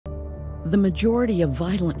The majority of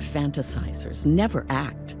violent fantasizers never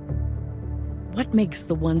act. What makes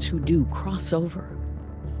the ones who do cross over?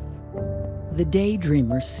 The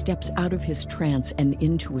daydreamer steps out of his trance and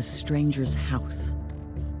into a stranger's house.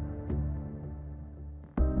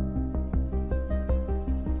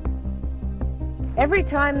 Every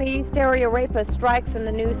time the East Area Rapist strikes in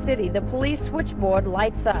a new city, the police switchboard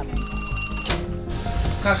lights up.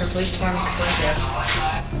 Concord Police Department, complaint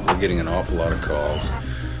desk. We're getting an awful lot of calls.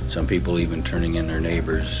 Some people even turning in their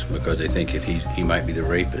neighbors because they think that he might be the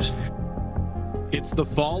rapist. It's the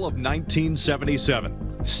fall of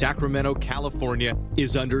 1977. Sacramento, California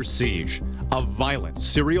is under siege. A violent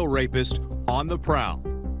serial rapist on the prowl.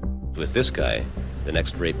 With this guy, the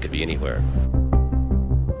next rape could be anywhere.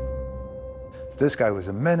 This guy was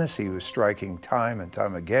a menace. He was striking time and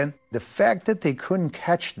time again. The fact that they couldn't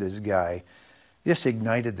catch this guy just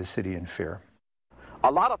ignited the city in fear.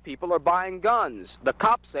 A lot of people are buying guns. The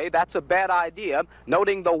cops say that's a bad idea,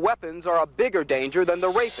 noting the weapons are a bigger danger than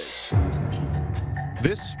the rapists.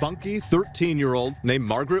 This spunky 13-year-old named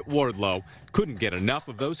Margaret Wardlow couldn't get enough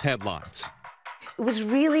of those headlines. It was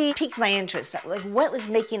really piqued my interest. Like, what was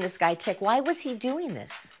making this guy tick? Why was he doing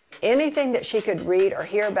this? Anything that she could read or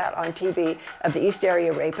hear about on TV of the East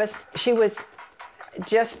Area Rapist, she was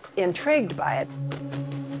just intrigued by it.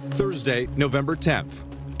 Thursday, November 10th.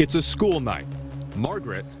 It's a school night.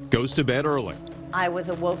 Margaret goes to bed early. I was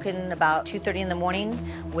awoken about 2:30 in the morning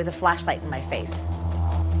with a flashlight in my face.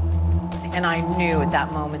 And I knew at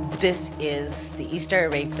that moment, this is the East Area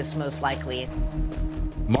Rapist, most likely.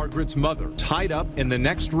 Margaret's mother tied up in the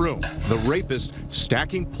next room, the rapist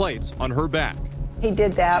stacking plates on her back. He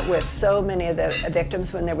did that with so many of the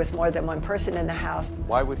victims when there was more than one person in the house.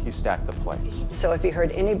 Why would he stack the plates? So if he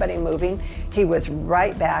heard anybody moving, he was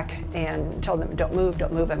right back and told them, don't move,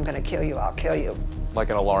 I'm gonna kill you, I'll kill you.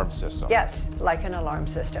 Like an alarm system? Yes, like an alarm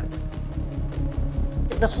system.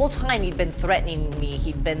 The whole time he'd been threatening me,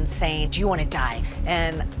 he'd been saying, do you want to die?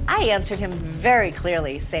 And I answered him very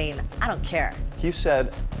clearly, saying, I don't care. He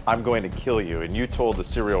said, I'm going to kill you, and you told the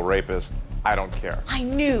serial rapist, I don't care. I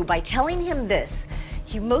knew by telling him this,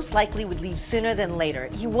 he most likely would leave sooner than later.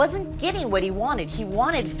 He wasn't getting what he wanted. He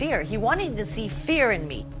wanted fear. He wanted to see fear in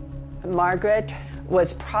me. Margaret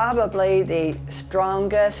was probably the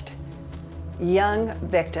strongest young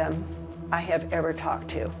victim I have ever talked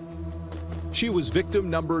to. She was victim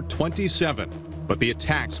number 27, but the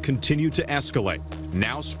attacks continued to escalate,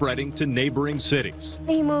 now spreading to neighboring cities.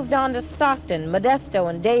 He moved on to Stockton, Modesto,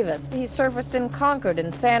 and Davis. He surfaced in Concord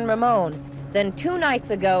and San Ramon. Then 2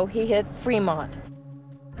 nights ago, he hit Fremont.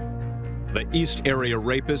 The East Area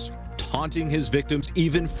Rapist taunting his victims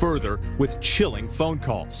even further with chilling phone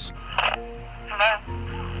calls. Hello?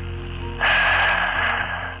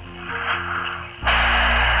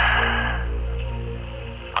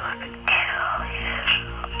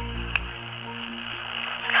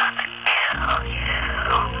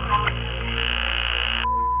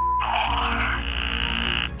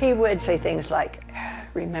 He would say things like,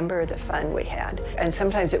 remember the fun we had. And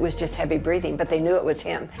sometimes it was just heavy breathing, but they knew it was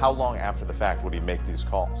him. How long after the fact would he make these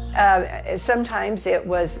calls? Sometimes it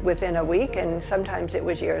was within a week, and sometimes it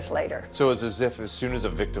was years later. So it was as if as soon as a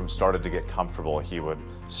victim started to get comfortable, he would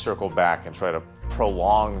circle back and try to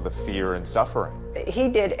prolong the fear and suffering. He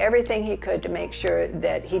did everything he could to make sure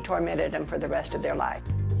that he tormented them for the rest of their life.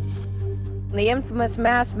 The infamous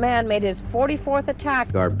masked man made his 44th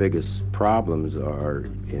attack. Our biggest problems are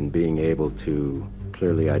in being able to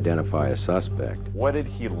clearly identify a suspect. What did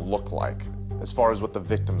he look like as far as what the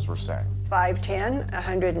victims were saying? 5'10",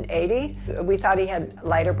 180. We thought he had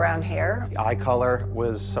lighter brown hair. The eye color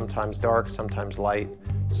was sometimes dark, sometimes light.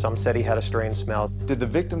 Some said he had a strange smell. Did the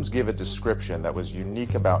victims give a description that was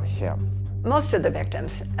unique about him? Most of the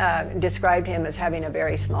victims described him as having a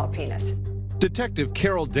very small penis. Detective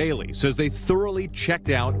Carol Daly says they thoroughly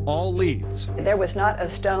checked out all leads. There was not a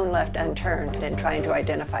stone left unturned in trying to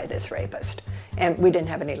identify this rapist, and we didn't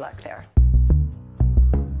have any luck there.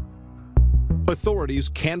 Authorities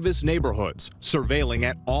canvassed neighborhoods, surveilling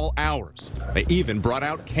at all hours. They even brought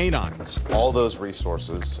out canines. All those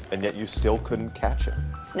resources, and yet you still couldn't catch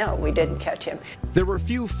him. No, we didn't catch him. There were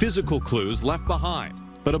few physical clues left behind,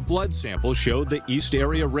 but a blood sample showed the East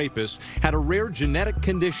Area Rapist had a rare genetic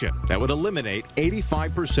condition that would eliminate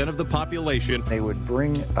 85% of the population. They would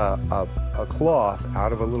bring a cloth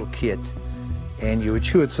out of a little kit, and you would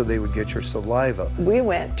chew it so they would get your saliva. We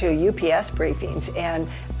went to UPS briefings, and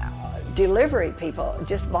delivery people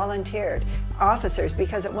just volunteered, officers,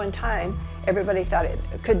 because at one time everybody thought it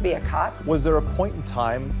could be a cop. Was there a point in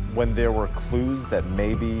time when there were clues that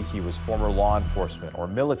maybe he was former law enforcement or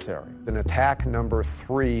military? In attack number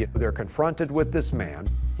 3, they're confronted with this man.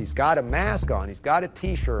 He's got a mask on, he's got a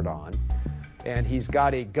t-shirt on, and he's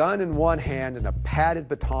got a gun in one hand and a padded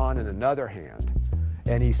baton in another hand.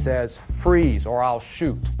 And he says, "Freeze or I'll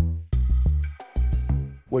shoot."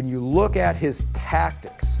 When you look at his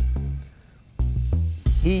tactics,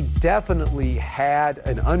 he definitely had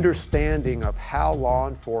an understanding of how law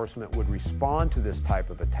enforcement would respond to this type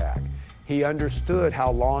of attack. He understood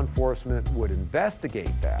how law enforcement would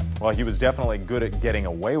investigate that. Well, he was definitely good at getting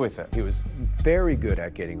away with it. He was very good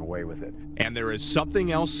at getting away with it. And there is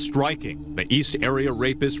something else striking the East Area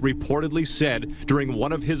Rapist reportedly said during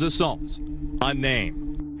one of his assaults. A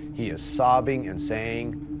name. He is sobbing and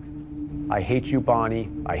saying, "I hate you, Bonnie.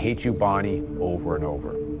 I hate you, Bonnie," over and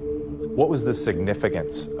over. What was the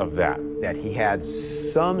significance of that? That he had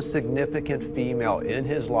some significant female in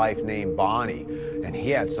his life named Bonnie, and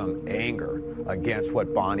he had some anger against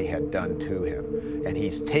what Bonnie had done to him. And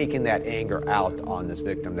he's taking that anger out on this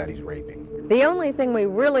victim that he's raping. The only thing we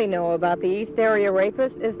really know about the East Area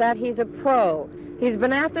Rapist is that he's a pro. He's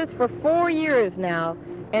been at this for 4 years now,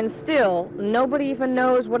 and still nobody even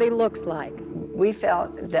knows what he looks like. We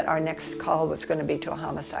felt that our next call was going to be to a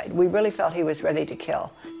homicide. We really felt he was ready to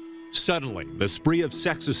kill. Suddenly, the spree of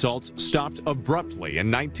sex assaults stopped abruptly in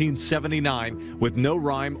 1979 with no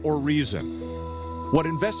rhyme or reason. What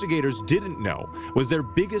investigators didn't know was their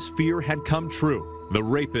biggest fear had come true. The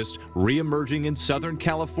rapist re-emerging in Southern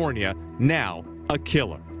California, now a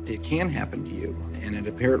killer. It can happen to you, and it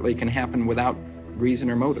apparently can happen without reason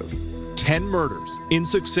or motive. 10 murders in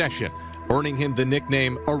succession, earning him the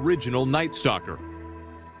nickname Original Night Stalker.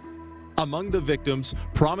 Among the victims,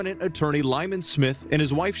 prominent attorney Lyman Smith and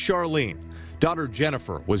his wife Charlene. Daughter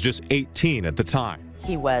Jennifer was just 18 at the time.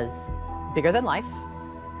 He was bigger than life.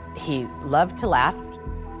 He loved to laugh.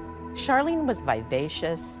 Charlene was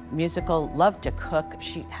vivacious, musical, loved to cook.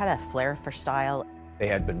 She had a flair for style. They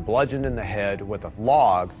had been bludgeoned in the head with a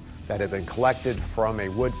log that had been collected from a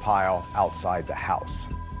wood pile outside the house.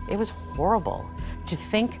 It was horrible to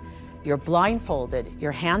think you're blindfolded,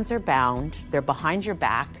 your hands are bound, they're behind your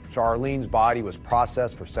back. Charlene's body was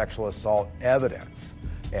processed for sexual assault evidence,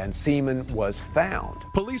 and semen was found.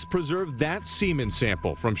 Police preserved that semen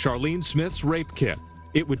sample from Charlene Smith's rape kit.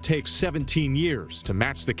 It would take 17 years to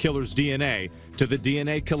match the killer's DNA to the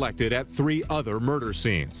DNA collected at 3 other murder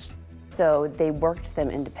scenes. So they worked them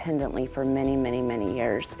independently for many, many, many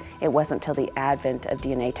years. It wasn't until the advent of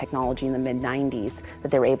DNA technology in the mid-90s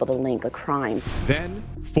that they were able to link the crimes. Then,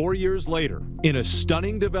 4 years later, in a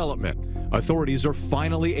stunning development, authorities are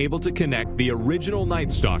finally able to connect the original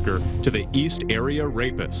Night Stalker to the East Area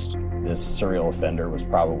Rapist. This serial offender was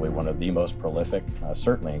probably one of the most prolific,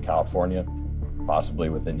 certainly in California, possibly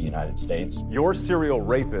within the United States. Your serial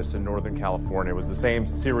rapist in Northern California was the same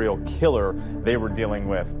serial killer they were dealing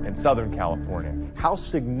with in Southern California. How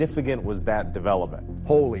significant was that development?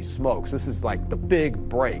 Holy smokes, this is like the big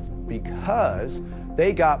break, because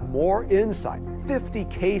they got more insight, 50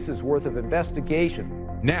 cases worth of investigation.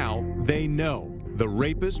 Now they know the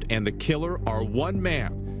rapist and the killer are one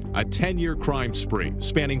man. A 10-year crime spree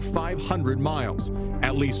spanning 500 miles,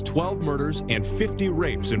 at least 12 murders and 50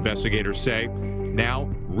 rapes, investigators say,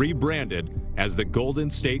 now rebranded as the Golden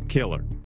State Killer.